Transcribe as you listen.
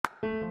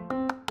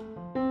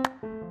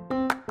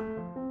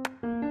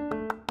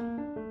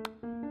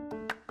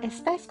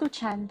Está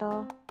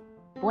escuchando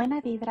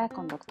Buena Vibra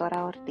con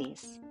Doctora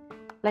Ortiz.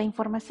 La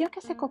información que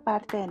se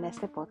comparte en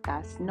este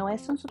podcast no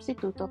es un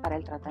sustituto para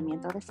el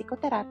tratamiento de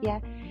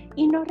psicoterapia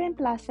y no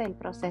reemplaza el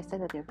proceso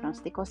de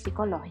diagnóstico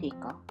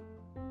psicológico.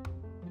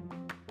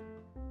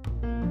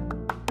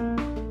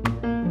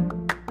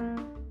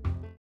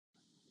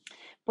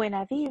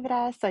 Buena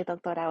Vibra, soy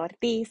Doctora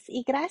Ortiz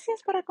y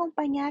gracias por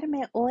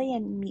acompañarme hoy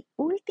en mi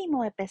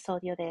último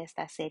episodio de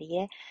esta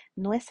serie,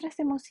 Nuestras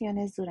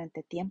emociones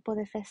durante tiempo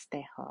de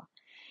festejo.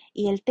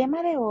 Y el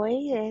tema de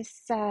hoy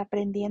es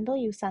aprendiendo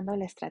y usando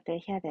la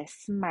estrategia de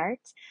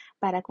S.M.A.R.T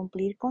para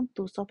cumplir con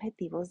tus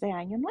objetivos de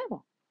Año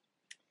Nuevo.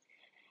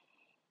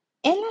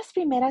 En las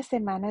primeras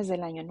semanas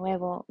del Año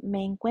Nuevo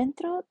me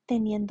encuentro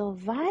teniendo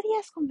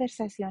varias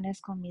conversaciones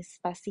con mis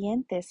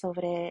pacientes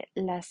sobre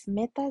las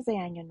metas de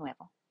Año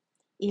Nuevo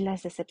y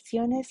las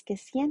decepciones que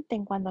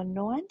sienten cuando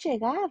no han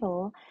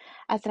llegado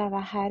a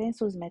trabajar en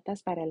sus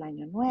metas para el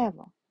Año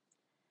Nuevo.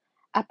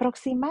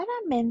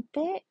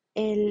 Aproximadamente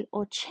el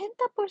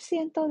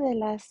 80% de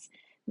las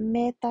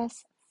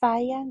metas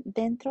fallan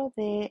dentro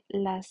de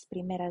las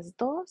primeras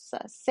 2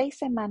 a 6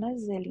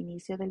 semanas del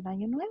inicio del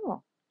año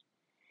nuevo.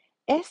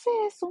 Ese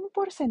es un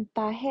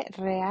porcentaje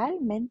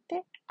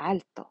realmente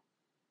alto.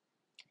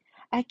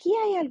 Aquí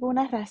hay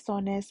algunas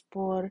razones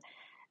por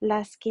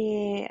las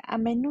que a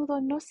menudo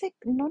no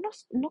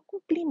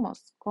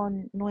cumplimos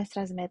con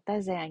nuestras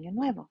metas de año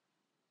nuevo.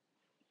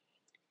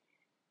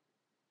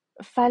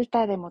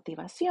 Falta de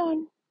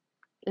motivación.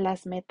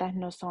 Las metas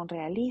no son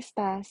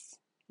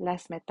realistas,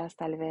 las metas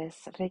tal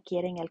vez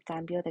requieren el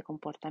cambio de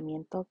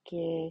comportamiento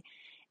que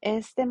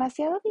es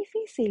demasiado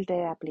difícil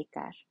de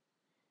aplicar.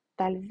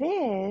 Tal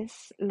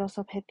vez los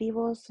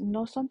objetivos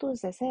no son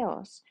tus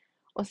deseos,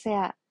 o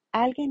sea,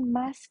 alguien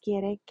más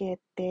quiere que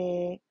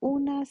te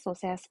unas o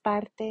seas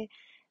parte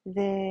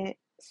de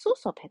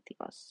sus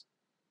objetivos.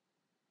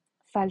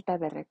 Falta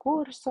de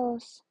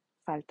recursos,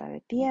 falta de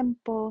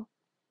tiempo,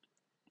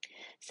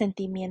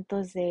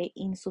 sentimientos de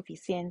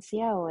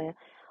insuficiencia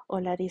o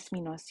la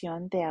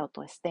disminución de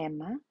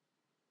autoestima,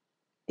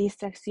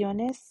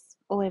 distracciones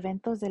o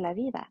eventos de la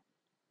vida,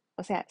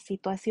 o sea,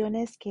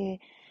 situaciones que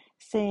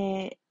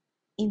se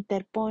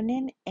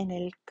interponen en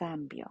el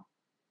cambio.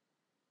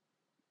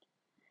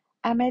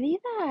 A medida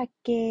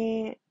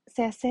que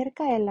se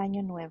acerca el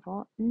año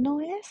nuevo,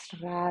 no es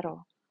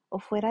raro o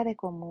fuera de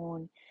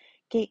común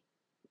que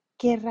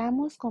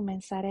querramos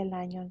comenzar el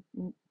año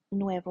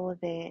nuevo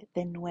de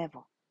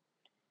nuevo.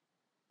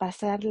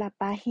 Pasar la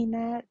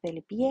página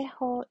del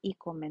viejo y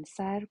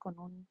comenzar con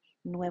un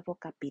nuevo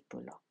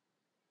capítulo.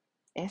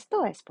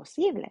 Esto es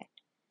posible.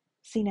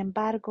 Sin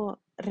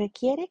embargo,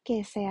 requiere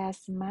que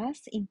seas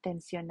más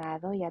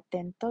intencionado y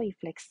atento y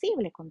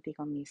flexible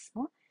contigo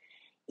mismo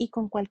y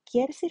con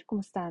cualquier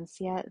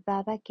circunstancia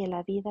dada que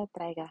la vida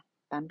traiga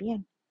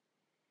también.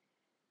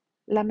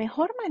 La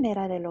mejor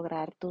manera de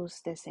lograr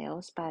tus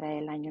deseos para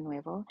el año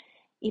nuevo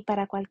y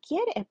para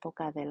cualquier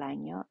época del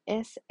año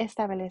es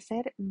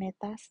establecer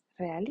metas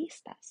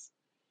realistas.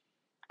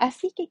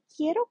 Así que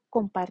quiero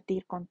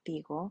compartir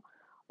contigo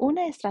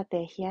una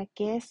estrategia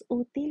que es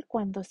útil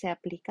cuando se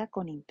aplica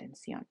con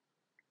intención.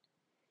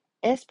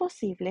 Es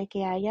posible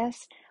que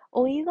hayas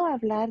oído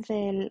hablar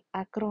del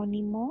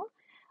acrónimo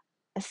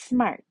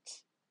S.M.A.R.T,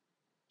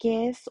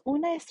 que es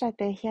una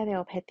estrategia de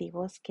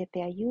objetivos que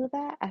te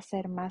ayuda a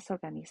ser más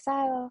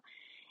organizado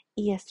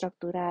y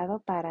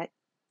estructurado para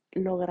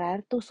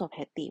lograr tus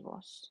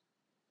objetivos.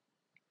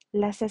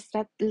 La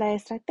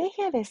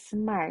estrategia de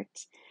S.M.A.R.T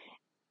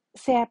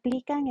se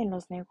aplican en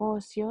los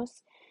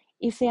negocios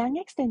y se han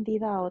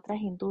extendido a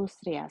otras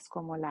industrias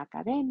como la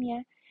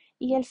academia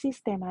y el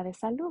sistema de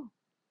salud.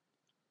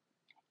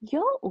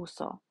 Yo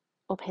uso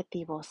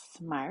objetivos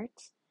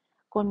S.M.A.R.T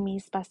con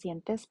mis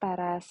pacientes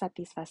para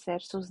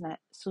satisfacer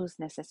sus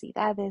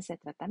necesidades de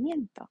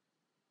tratamiento.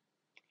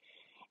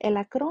 El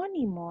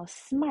acrónimo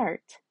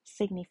S.M.A.R.T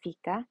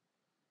significa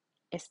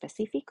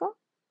específico,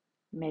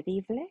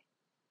 medible,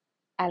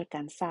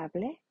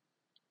 alcanzable,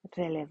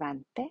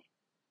 relevante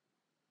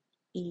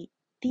y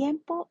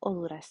tiempo o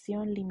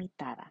duración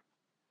limitada.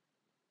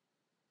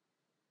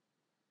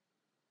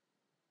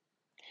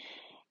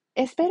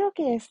 Espero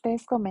que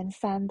estés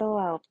comenzando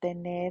a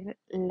obtener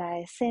la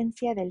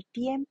esencia del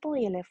tiempo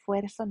y el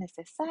esfuerzo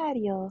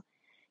necesario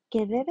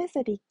que debes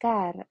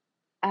dedicar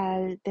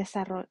al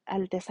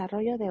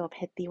desarrollo de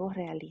objetivos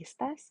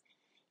realistas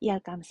y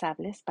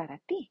alcanzables para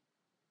ti.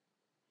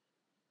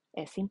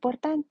 Es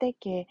importante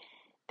que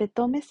te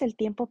tomes el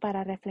tiempo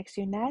para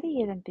reflexionar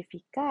y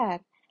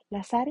identificar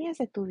las áreas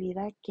de tu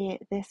vida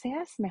que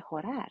deseas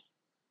mejorar.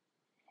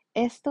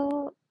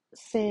 Esto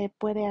se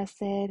puede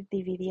hacer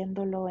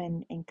dividiéndolo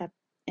en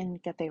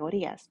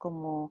categorías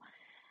como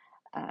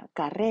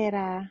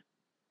carrera,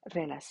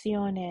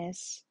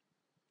 relaciones,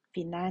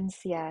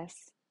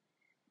 finanzas,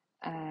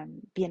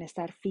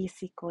 bienestar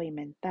físico y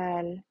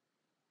mental,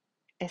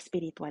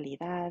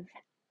 espiritualidad.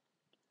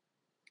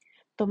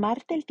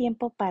 Tomarte el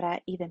tiempo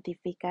para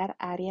identificar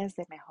áreas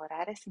de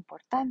mejorar es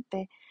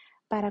importante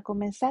para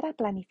comenzar a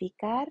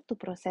planificar tu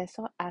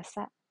proceso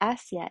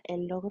hacia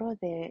el logro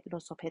de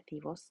los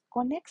objetivos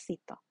con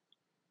éxito.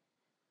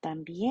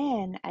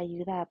 También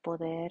ayuda a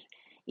poder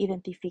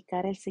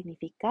identificar el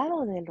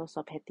significado de los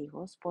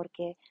objetivos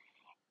porque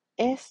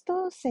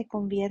esto se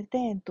convierte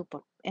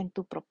en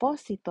tu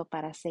propósito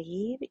para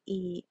seguir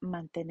y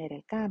mantener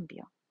el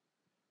cambio.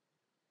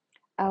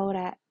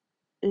 Ahora,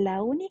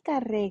 la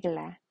única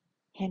regla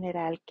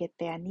general que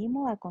te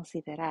animo a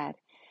considerar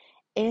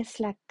es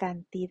la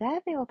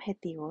cantidad de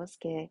objetivos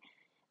que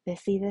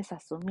decides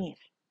asumir.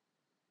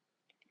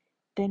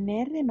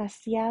 Tener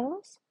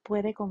demasiados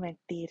puede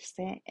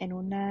convertirse en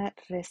una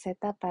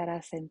receta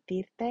para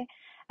sentirte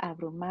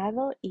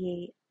abrumado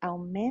y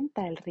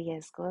aumenta el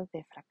riesgo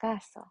de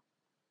fracaso.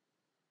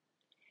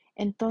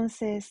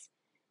 Entonces,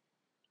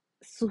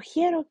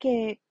 sugiero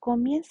que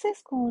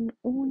comiences con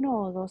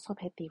uno o dos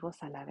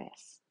objetivos a la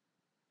vez.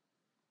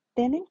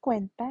 Ten en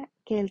cuenta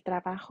que el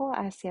trabajo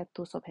hacia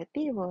tus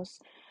objetivos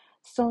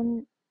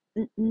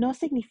no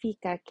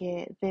significa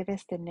que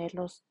debes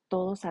tenerlos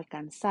todos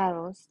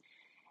alcanzados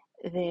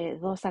de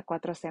 2 a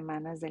 4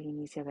 semanas del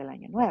inicio del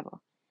año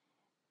nuevo.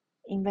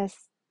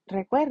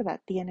 Recuerda,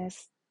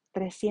 tienes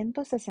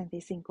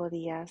 365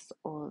 días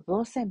o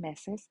 12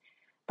 meses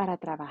para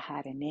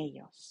trabajar en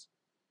ellos.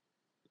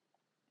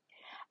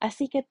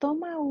 Así que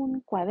toma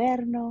un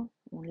cuaderno,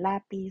 un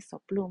lápiz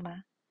o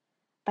pluma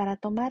para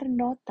tomar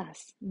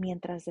notas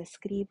mientras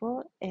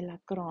describo el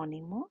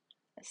acrónimo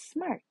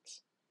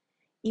S.M.A.R.T.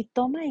 Y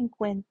toma en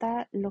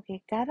cuenta lo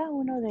que cada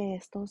uno de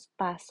estos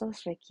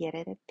pasos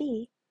requiere de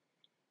ti.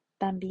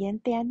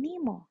 También te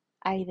animo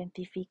a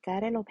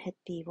identificar el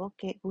objetivo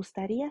que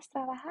gustarías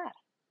trabajar.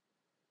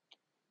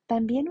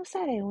 También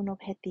usaré un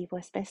objetivo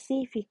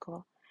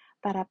específico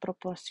para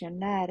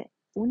proporcionar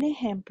un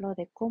ejemplo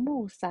de cómo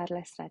usar la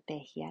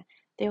estrategia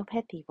de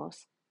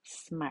objetivos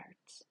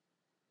S.M.A.R.T.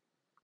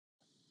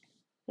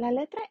 La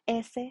letra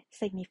S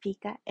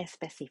significa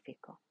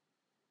específico.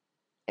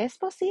 Es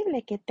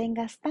posible que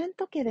tengas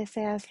tanto que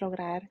deseas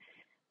lograr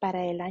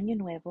para el año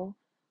nuevo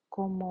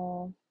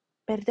como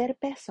perder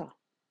peso,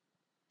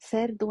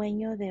 ser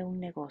dueño de un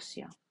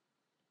negocio,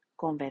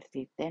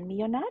 convertirte en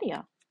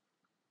millonario,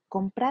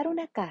 comprar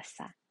una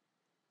casa,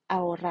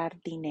 ahorrar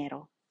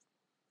dinero,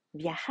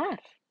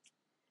 viajar,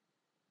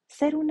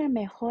 ser una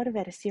mejor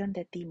versión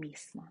de ti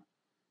mismo.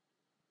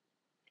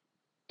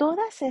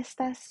 Todas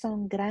estas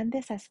son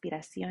grandes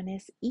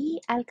aspiraciones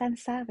y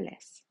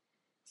alcanzables.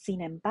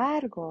 Sin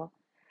embargo,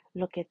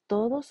 lo que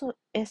todos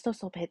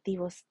estos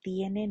objetivos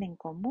tienen en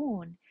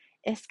común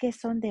es que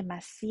son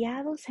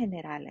demasiado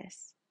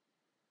generales,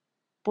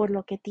 por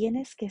lo que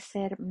tienes que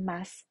ser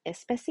más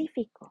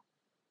específico.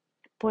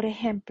 Por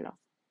ejemplo,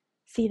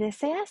 si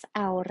deseas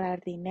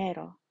ahorrar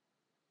dinero,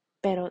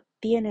 pero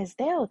tienes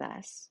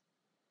deudas,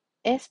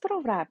 es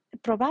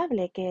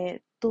probable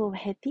que tu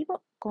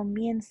objetivo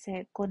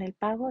comience con el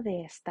pago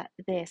de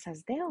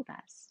esas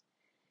deudas,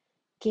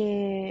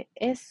 que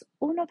es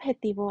un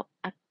objetivo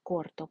a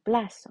corto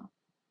plazo.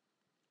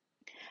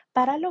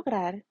 Para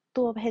lograr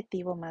tu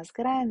objetivo más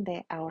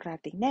grande,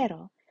 ahorrar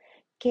dinero,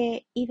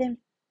 que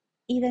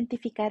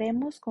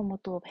identificaremos como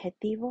tu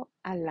objetivo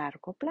a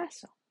largo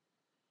plazo.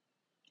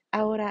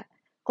 Ahora,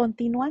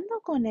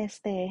 continuando con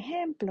este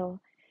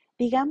ejemplo,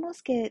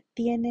 digamos que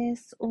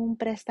tienes un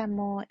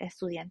préstamo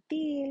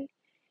estudiantil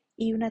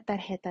y una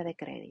tarjeta de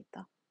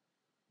crédito.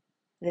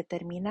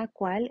 Determina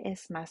cuál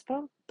es más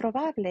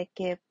probable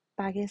que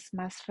pagues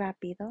más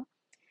rápido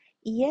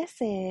y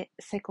ese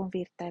se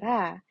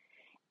convertirá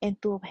en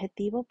tu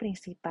objetivo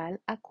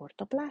principal a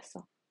corto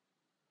plazo.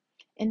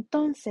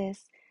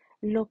 Entonces,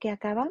 lo que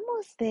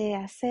acabamos de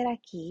hacer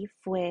aquí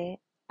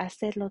fue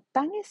hacerlo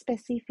tan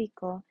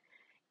específico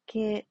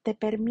que te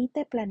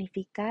permite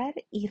planificar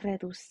y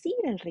reducir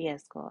el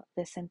riesgo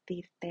de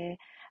sentirte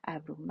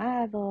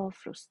abrumado,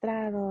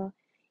 frustrado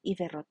y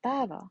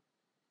derrotado.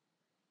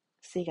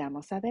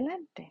 Sigamos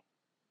adelante.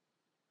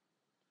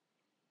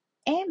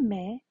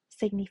 M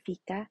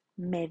significa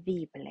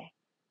medible.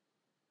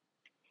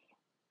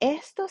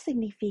 Esto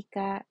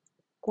significa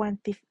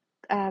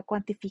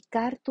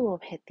cuantificar tu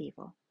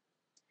objetivo,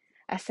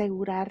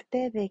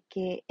 asegurarte de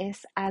que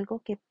es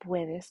algo que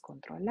puedes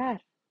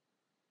controlar.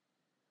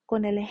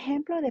 Con el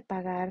ejemplo de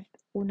pagar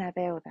una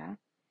deuda,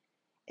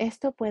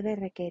 esto puede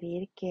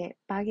requerir que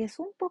pagues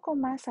un poco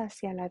más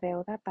hacia la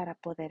deuda para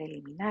poder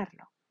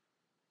eliminarlo.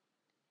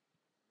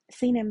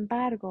 Sin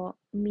embargo,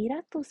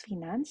 mira tus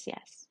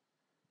finanzas.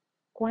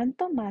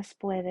 ¿Cuánto más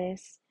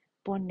puedes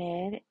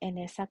poner en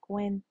esa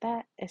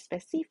cuenta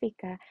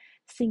específica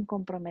sin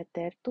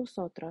comprometer tus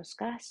otros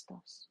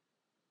gastos?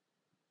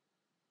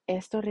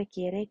 Esto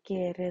requiere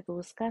que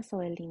reduzcas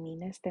o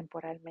elimines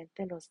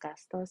temporalmente los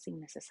gastos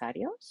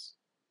innecesarios.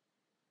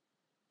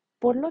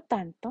 Por lo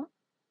tanto,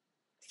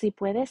 si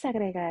puedes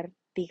agregar,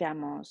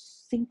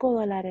 digamos,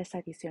 $5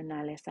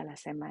 adicionales a la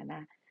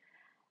semana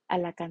a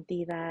la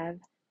cantidad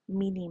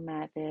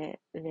mínima de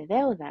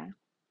deuda,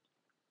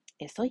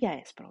 eso ya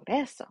es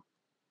progreso.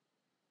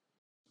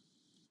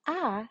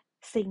 A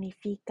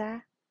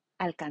significa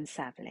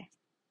alcanzable.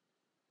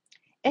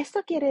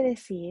 Esto quiere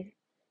decir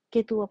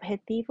que tu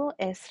objetivo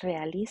es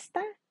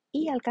realista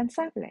y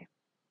alcanzable.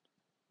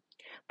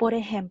 Por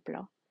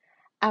ejemplo,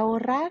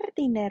 ahorrar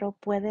dinero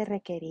puede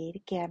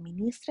requerir que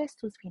administres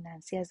tus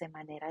finanzas de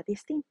manera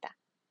distinta.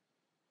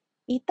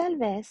 Y tal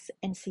vez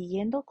en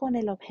siguiendo con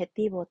el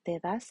objetivo te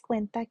das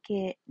cuenta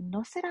que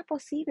no será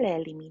posible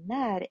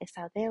eliminar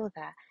esa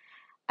deuda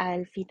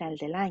al final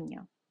del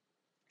año.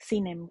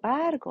 Sin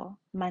embargo,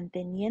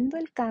 manteniendo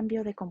el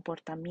cambio de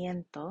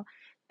comportamiento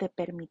te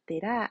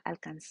permitirá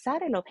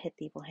alcanzar el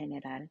objetivo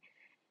general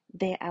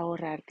de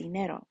ahorrar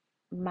dinero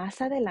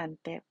más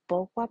adelante,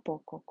 poco a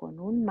poco, con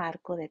un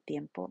marco de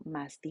tiempo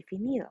más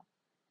definido.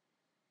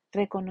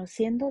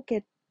 Reconociendo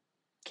que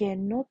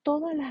no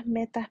todas las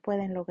metas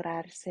pueden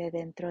lograrse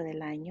dentro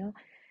del año,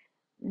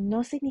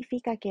 no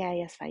significa que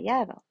hayas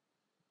fallado.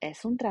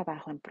 Es un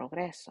trabajo en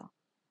progreso.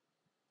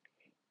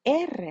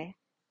 R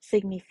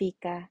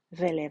significa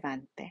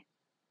relevante.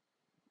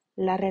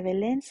 La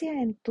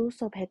relevancia en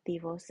tus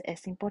objetivos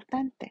es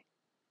importante.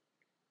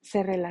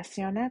 Se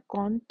relaciona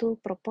con tu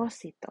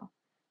propósito,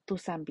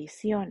 tus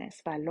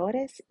ambiciones,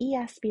 valores y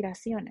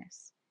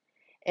aspiraciones.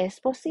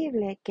 Es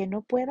posible que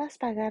no puedas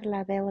pagar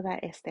la deuda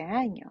este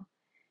año.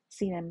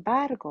 Sin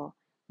embargo,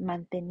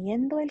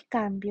 manteniendo el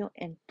cambio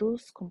en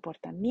tus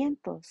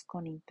comportamientos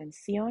con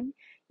intención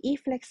y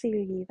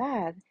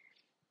flexibilidad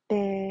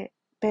te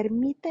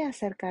permite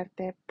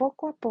acercarte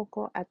poco a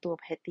poco a tu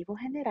objetivo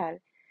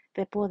general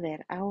de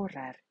poder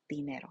ahorrar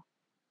dinero.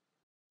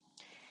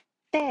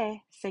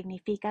 T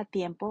significa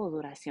tiempo o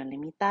duración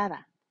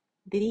limitada.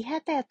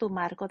 Dirígete a tu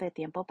marco de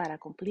tiempo para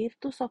cumplir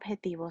tus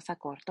objetivos a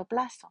corto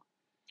plazo.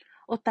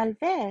 O tal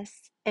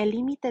vez el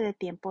límite de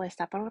tiempo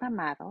está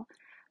programado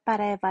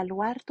para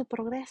evaluar tu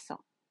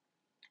progreso.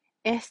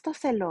 Esto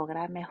se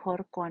logra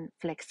mejor con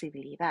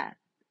flexibilidad.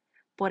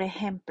 Por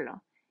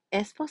ejemplo,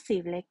 es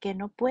posible que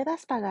no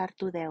puedas pagar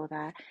tu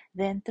deuda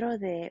dentro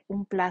de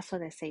un plazo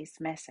de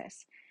 6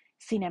 meses.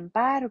 Sin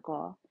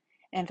embargo,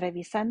 en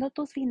revisando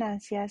tus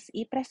finanzas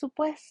y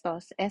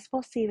presupuestos, es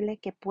posible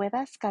que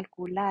puedas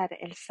calcular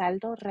el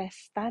saldo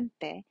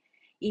restante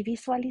y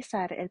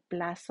visualizar el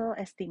plazo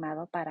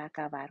estimado para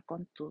acabar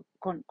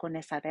con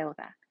esa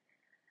deuda.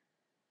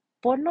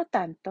 Por lo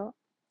tanto,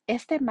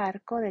 este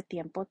marco de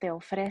tiempo te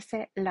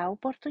ofrece la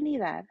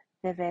oportunidad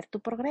de ver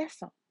tu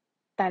progreso,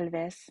 tal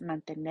vez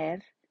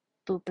mantener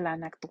tu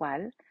plan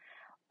actual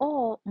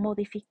o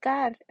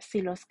modificar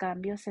si los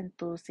cambios en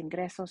tus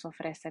ingresos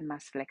ofrecen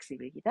más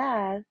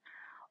flexibilidad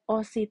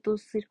o si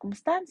tus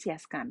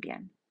circunstancias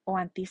cambian o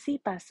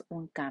anticipas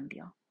un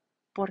cambio,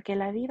 porque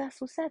la vida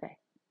sucede.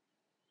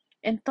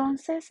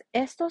 Entonces,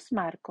 estos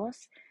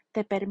marcos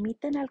te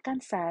permiten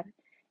alcanzar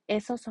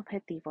esos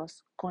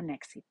objetivos con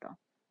éxito.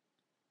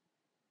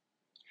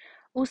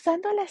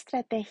 Usando la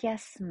estrategia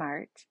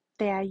S.M.A.R.T,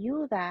 te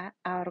ayuda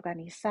a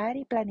organizar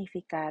y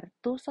planificar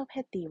tus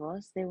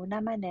objetivos de una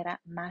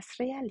manera más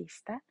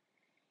realista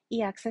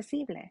y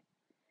accesible,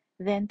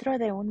 dentro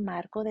de un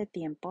marco de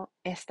tiempo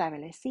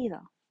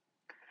establecido.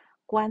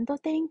 Cuando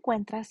te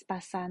encuentras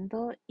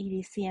pasando y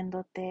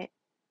diciéndote,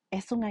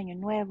 es un año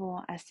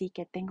nuevo, así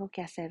que tengo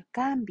que hacer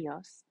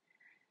cambios,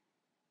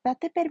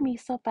 date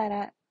permiso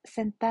para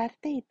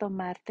sentarte y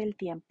tomarte el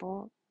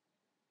tiempo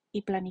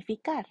y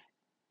planificar,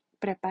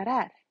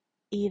 preparar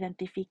e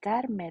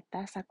identificar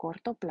metas a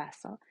corto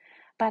plazo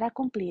para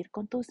cumplir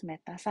con tus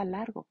metas a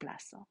largo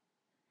plazo.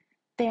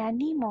 Te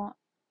animo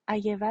a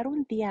llevar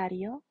un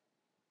diario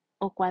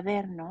o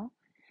cuaderno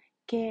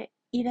que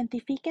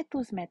identifique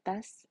tus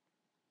metas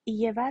y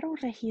llevar un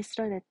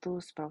registro de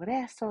tus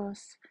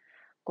progresos,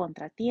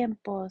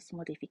 contratiempos,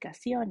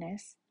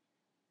 modificaciones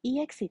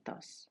y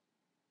éxitos.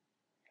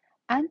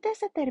 Antes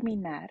de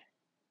terminar,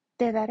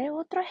 te daré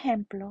otro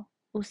ejemplo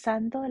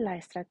usando la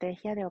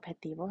estrategia de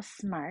objetivos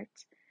S.M.A.R.T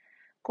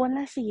con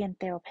la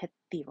siguiente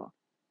objetivo.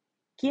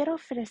 Quiero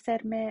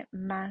ofrecerme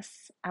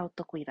más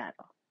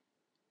autocuidado,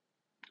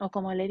 o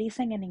como le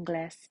dicen en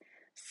inglés,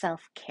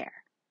 self-care.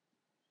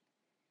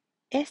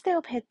 Este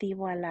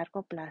objetivo a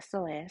largo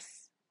plazo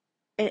es,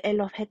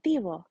 el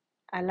objetivo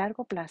a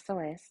largo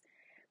plazo es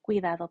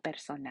cuidado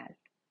personal.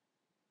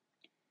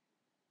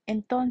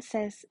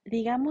 Entonces,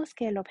 digamos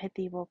que el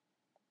objetivo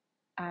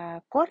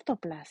a corto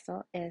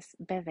plazo es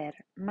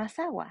beber más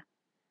agua.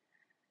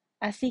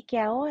 Así que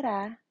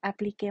ahora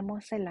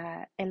apliquemos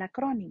el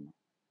acrónimo.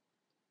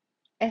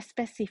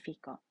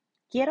 Específico.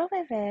 Quiero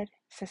beber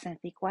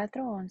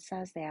 64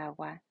 onzas de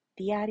agua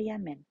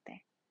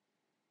diariamente.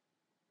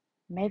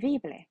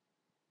 Medible.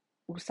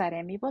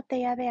 Usaré mi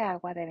botella de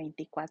agua de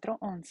 24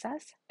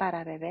 onzas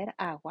para beber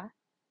agua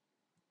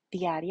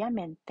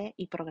diariamente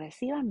y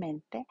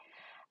progresivamente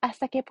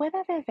hasta que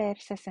pueda beber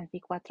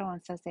 64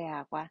 onzas de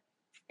agua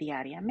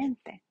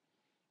diariamente,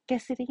 que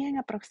serían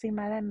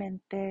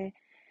aproximadamente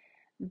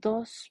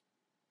 2,5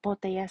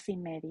 botellas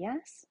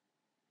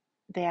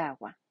de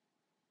agua.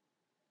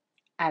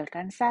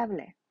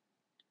 Alcanzable.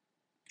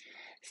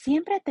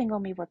 Siempre tengo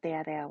mi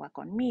botella de agua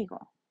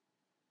conmigo.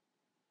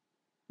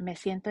 Me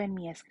siento en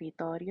mi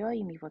escritorio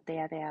y mi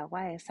botella de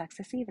agua es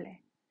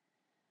accesible.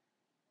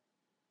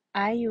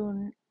 Hay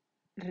un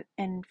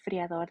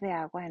enfriador de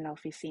agua en la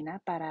oficina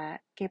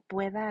para que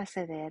pueda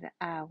acceder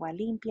a agua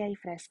limpia y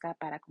fresca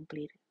para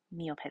cumplir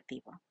mi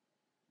objetivo.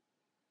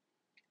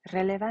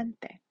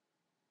 Relevante.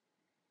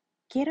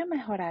 Quiero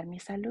mejorar mi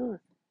salud.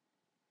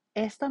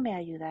 Esto me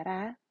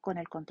ayudará con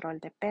el control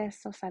de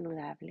peso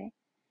saludable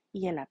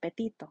y el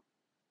apetito.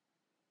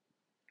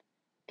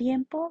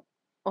 Tiempo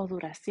o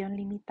duración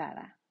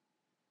limitada.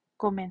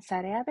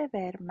 Comenzaré a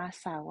beber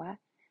más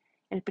agua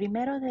el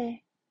 1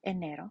 de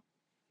enero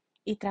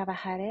y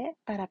trabajaré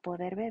para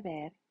poder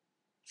beber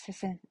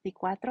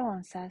 64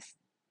 onzas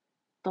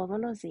todos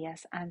los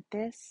días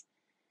antes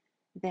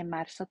de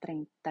marzo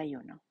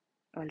 31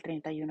 o el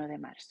 31 de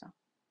marzo.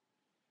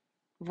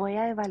 Voy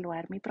a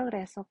evaluar mi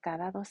progreso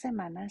cada 2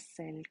 semanas,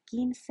 el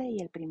 15 y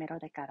el 1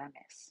 de cada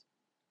mes.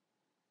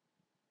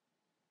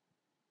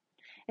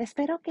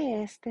 Espero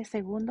que este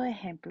segundo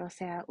ejemplo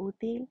sea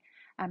útil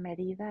a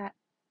medida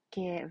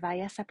que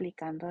vayas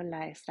aplicando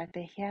la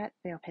estrategia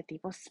de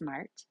objetivos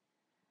S.M.A.R.T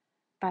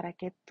para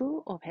que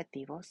tus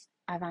objetivos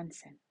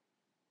avancen.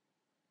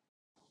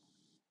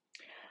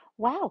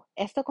 ¡Wow!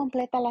 Esto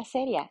completa la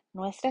serie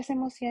Nuestras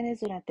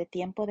emociones durante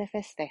tiempo de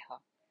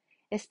festejo.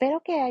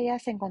 Espero que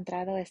hayas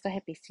encontrado estos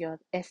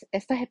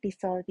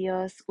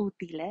episodios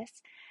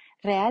útiles.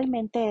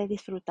 Realmente he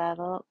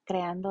disfrutado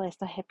creando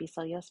estos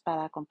episodios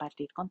para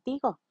compartir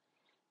contigo.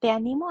 Te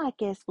animo a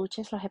que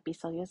escuches los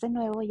episodios de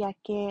nuevo, ya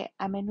que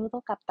a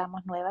menudo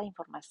captamos nueva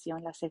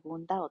información la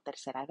segunda o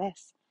tercera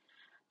vez.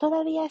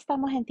 Todavía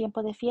estamos en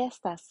tiempo de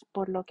fiestas,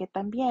 por lo que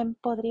también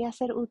podría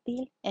ser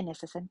útil en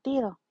ese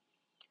sentido.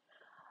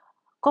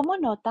 Como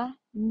nota,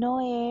 no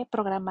he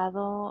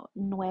programado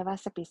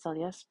nuevos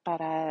episodios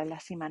para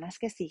las semanas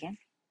que siguen,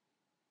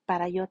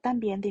 para yo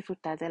también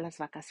disfrutar de las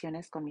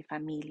vacaciones con mi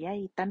familia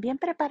y también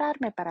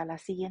prepararme para la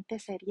siguiente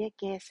serie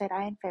que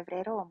será en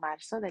febrero o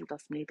marzo del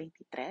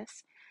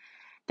 2023.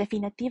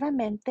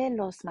 Definitivamente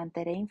los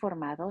mantendré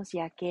informados,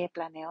 ya que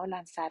planeo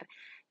lanzar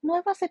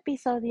nuevos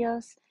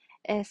episodios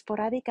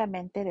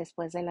esporádicamente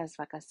después de las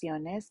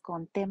vacaciones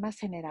con temas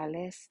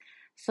generales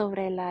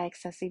sobre la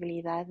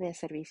accesibilidad de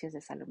servicios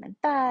de salud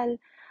mental.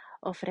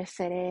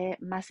 Ofreceré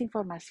más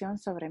información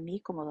sobre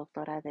mí como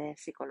doctora de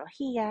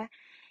psicología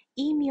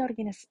y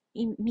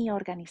mi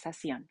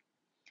organización.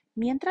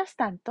 Mientras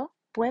tanto,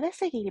 puedes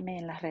seguirme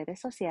en las redes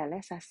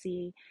sociales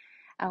si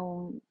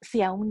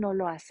aún no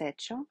lo has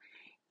hecho,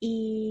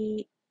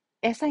 y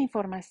esa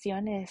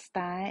información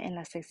está en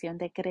la sección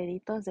de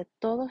créditos de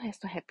todos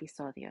estos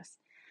episodios.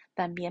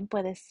 También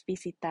puedes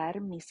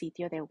visitar mi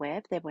sitio de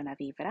web de Buena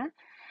Vibra,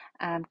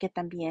 que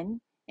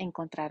también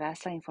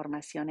encontrarás la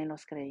información en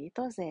los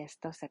créditos de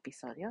estos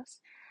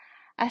episodios.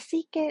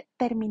 Así que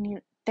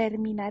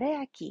terminaré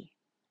aquí.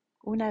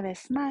 Una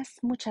vez más,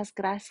 muchas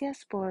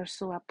gracias por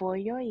su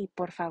apoyo y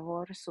por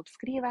favor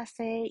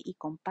suscríbase y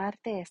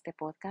comparte este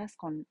podcast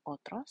con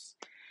otros.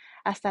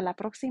 Hasta la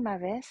próxima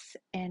vez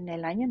en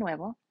el Año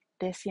Nuevo,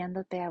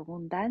 deseándote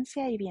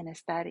abundancia y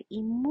bienestar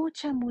y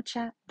mucha,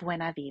 mucha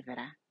buena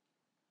vibra.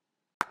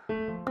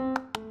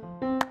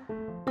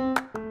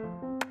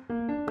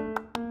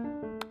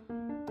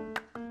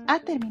 Ha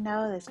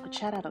terminado de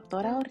escuchar a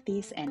Doctora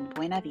Ortiz en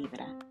Buena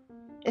Vibra.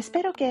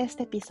 Espero que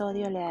este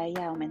episodio le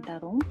haya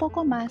aumentado un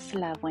poco más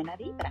la buena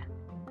vibra.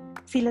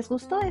 Si les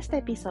gustó este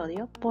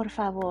episodio, por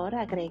favor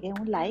agregue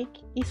un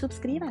like y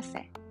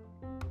suscríbase.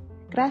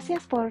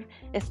 Gracias por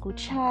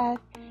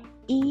escuchar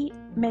y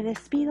me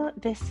despido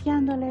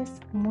deseándoles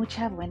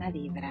mucha buena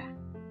vibra.